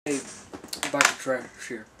back to trash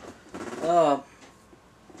here.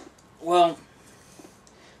 Well,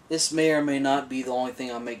 this may or may not be the only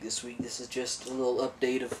thing I make this week. This is just a little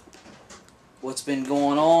update of what's been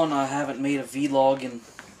going on. I haven't made a vlog in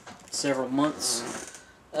several months.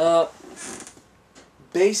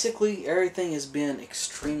 Basically, everything has been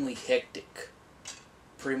extremely hectic,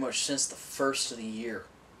 pretty much since the first of the year.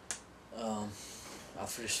 I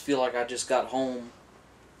just feel like I just got home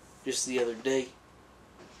just the other day.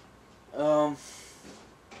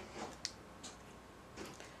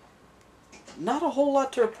 Not a whole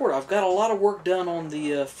lot to report. I've got a lot of work done on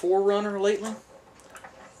the ﷺ lately.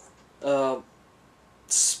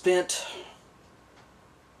 Spent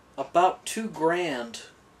about $2,000,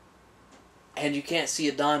 and you can't see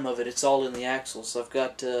a dime of it. It's all in the axle. So I've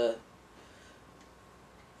got a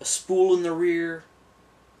spool in the rear,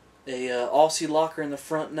 a Aussie locker in the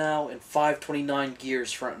front now, and 529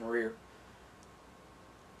 gears front and rear.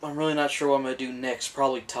 I'm really not sure what I'm going to do next.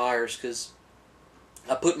 Probably tires, because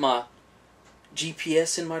I put my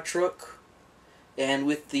GPS in my truck, and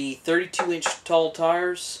with the 32-inch tall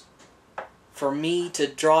tires, for me to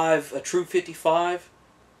drive a true 55,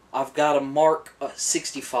 I've got to mark a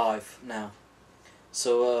 65 now.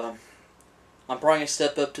 So I'm probably going to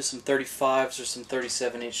step up to some 35s or some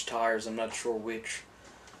 37-inch tires. I'm not sure which.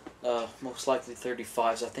 Most likely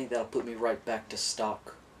 35s. I think that'll put me right back to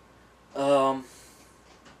stock.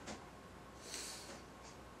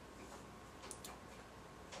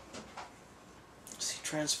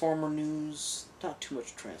 Transformer news. Not too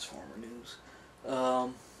much Transformer news.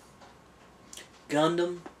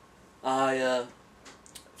 Gundam. I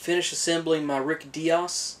finished assembling my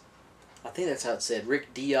ṟ. I think that's how it said.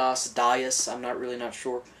 ṟ. I'm not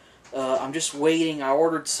sure. I'm just waiting. I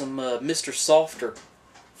ordered some Mr. Softer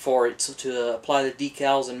for it to apply the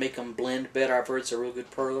decals and make them blend better. I've heard it's a real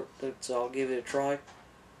good product, so I'll give it a try.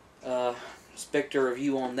 Expect a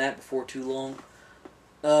review on that before too long.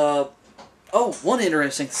 Oh, one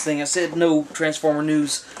interesting thing. I said no Transformer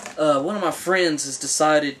news. One of my friends has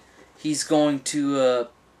decided he's going to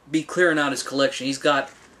be clearing out his collection. He's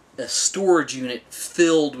got a storage unit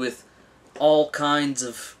filled with all kinds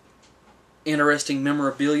of interesting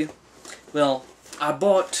memorabilia. Well, I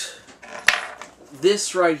bought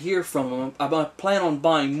this right here from him. I plan on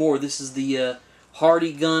buying more. This is the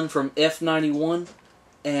Hardy gun from F91,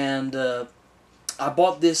 and I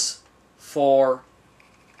bought this for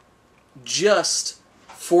just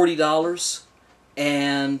 $40,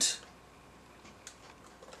 and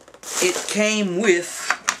it came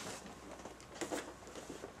with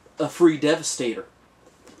a free Devastator.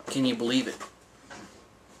 Can you believe it?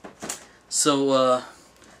 So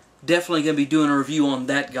definitely gonna be doing a review on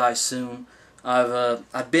that guy soon.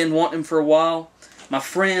 I've been wanting him for a while. My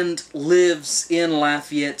friend lives in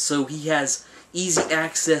Lafayette, so he has easy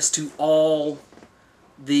access to all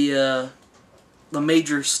the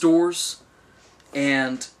major stores,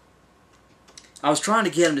 and I was trying to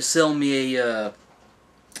get him to sell me a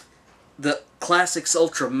the Classics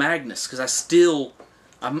Ultra Magnus, because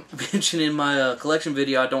I mentioned in my collection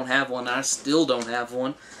video I don't have one. I still don't have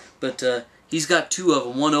one, but he's got two of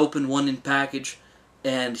them, one open, one in package,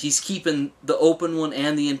 and he's keeping the open one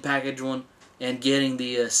and the in package one and getting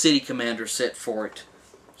the City Commander set for it.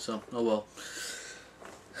 So, oh well.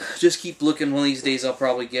 Just keep looking. One of these days I'll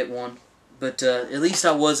probably get one. But at least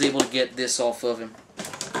I was able to get this off of him.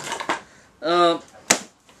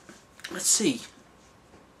 Let's see.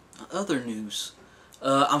 Other news.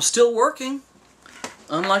 I'm still working.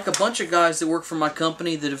 Unlike a bunch of guys that work for my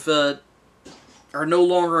company that have are no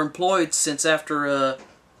longer employed since after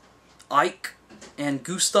Ike and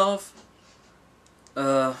Gustav.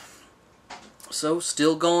 So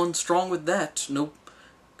still going strong with that. No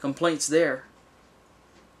complaints there.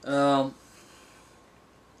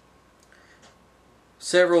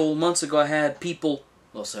 Several months ago I had people,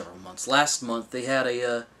 well, last month they had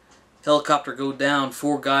a helicopter go down.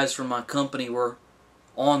 4 guys from my company were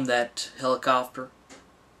on that helicopter,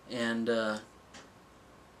 and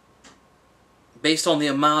based on the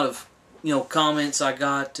amount of comments I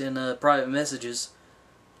got in private messages,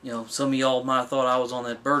 some of y'all might have thought I was on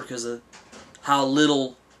that bird because of how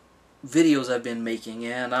little videos I've been making,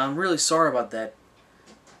 and I'm really sorry about that.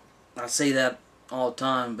 I say that all the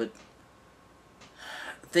time, but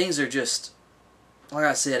things are just, like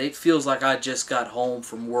I said, it feels like I just got home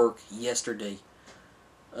from work yesterday.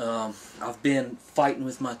 I've been fighting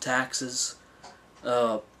with my taxes.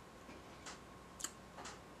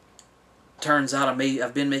 Turns out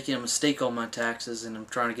I've been making a mistake on my taxes, and I'm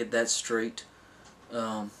trying to get that straight.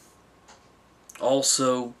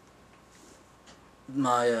 Also,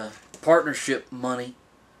 my partnership money,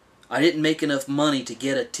 I didn't make enough money to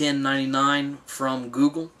get a 1099 from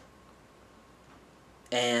Google,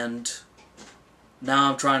 and now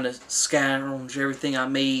I'm trying to scrounge everything I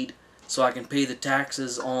made so I can pay the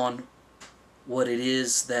taxes on what it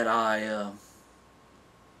is that I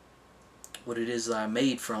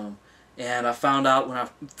made from them. And I found out when I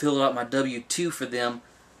filled out my W-2 for them,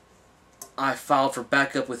 I filed for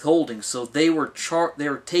backup withholding. So they were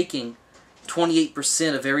taking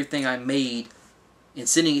 28% of everything I made and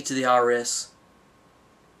sending it to the IRS.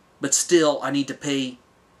 But still, I need to pay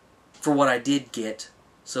for what I did get.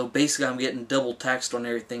 So basically, I'm getting double taxed on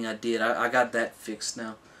everything I did. I got that fixed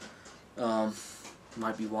now.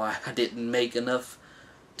 Might be why I didn't make enough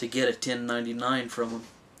to get a 1099 from them.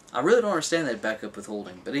 I really don't understand that backup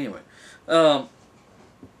withholding. But anyway. I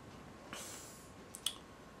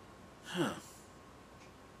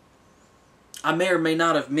may or may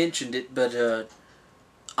not have mentioned it, but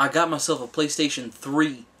I got myself a PlayStation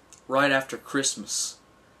 3 right after Christmas.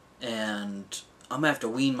 And I'm going to have to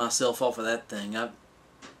wean myself off of that thing. Like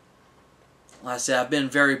I said, I've been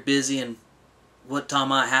very busy, and what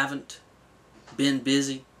time I haven't been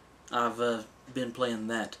busy, I've been playing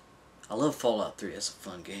that. I love Fallout 3. That's a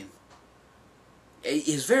fun game. It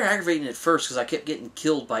was very aggravating at first because I kept getting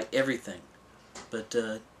killed by everything. But,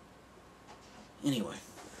 anyway.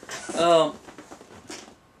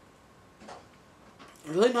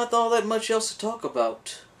 Really not all that much else to talk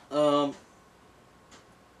about.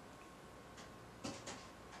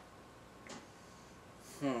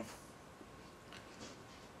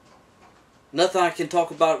 Nothing I can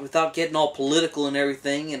talk about without getting all political and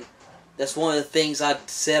everything, and that's one of the things I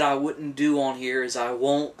said I wouldn't do on here, is I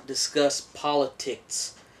won't discuss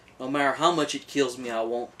politics. No matter how much it kills me, I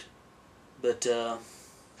won't. But,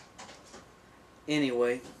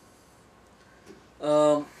 anyway.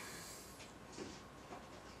 So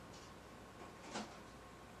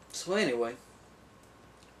anyway.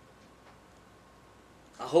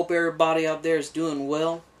 I hope everybody out there is doing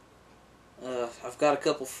well. I've got a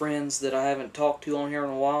couple friends that I haven't talked to on here in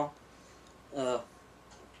a while. I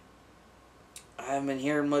haven't been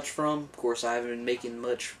hearing much from. Of course, I haven't been making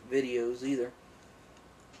much videos either.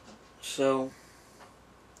 So,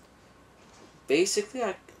 basically,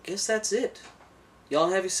 I guess that's it. Y'all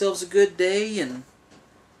have yourselves a good day, and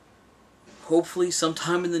hopefully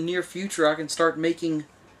sometime in the near future I can start making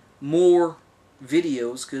more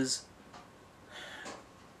videos, because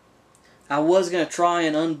I was going to try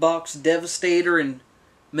and unbox Devastator and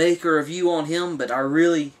make a review on him, but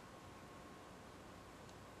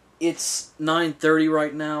it's 9:30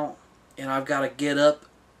 right now, and I've got to get up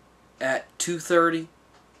at 2:30,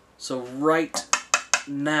 so right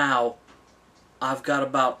now I've got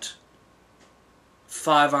about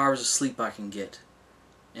 5 hours of sleep I can get,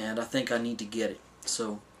 and I think I need to get it.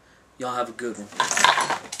 So, y'all have a good one.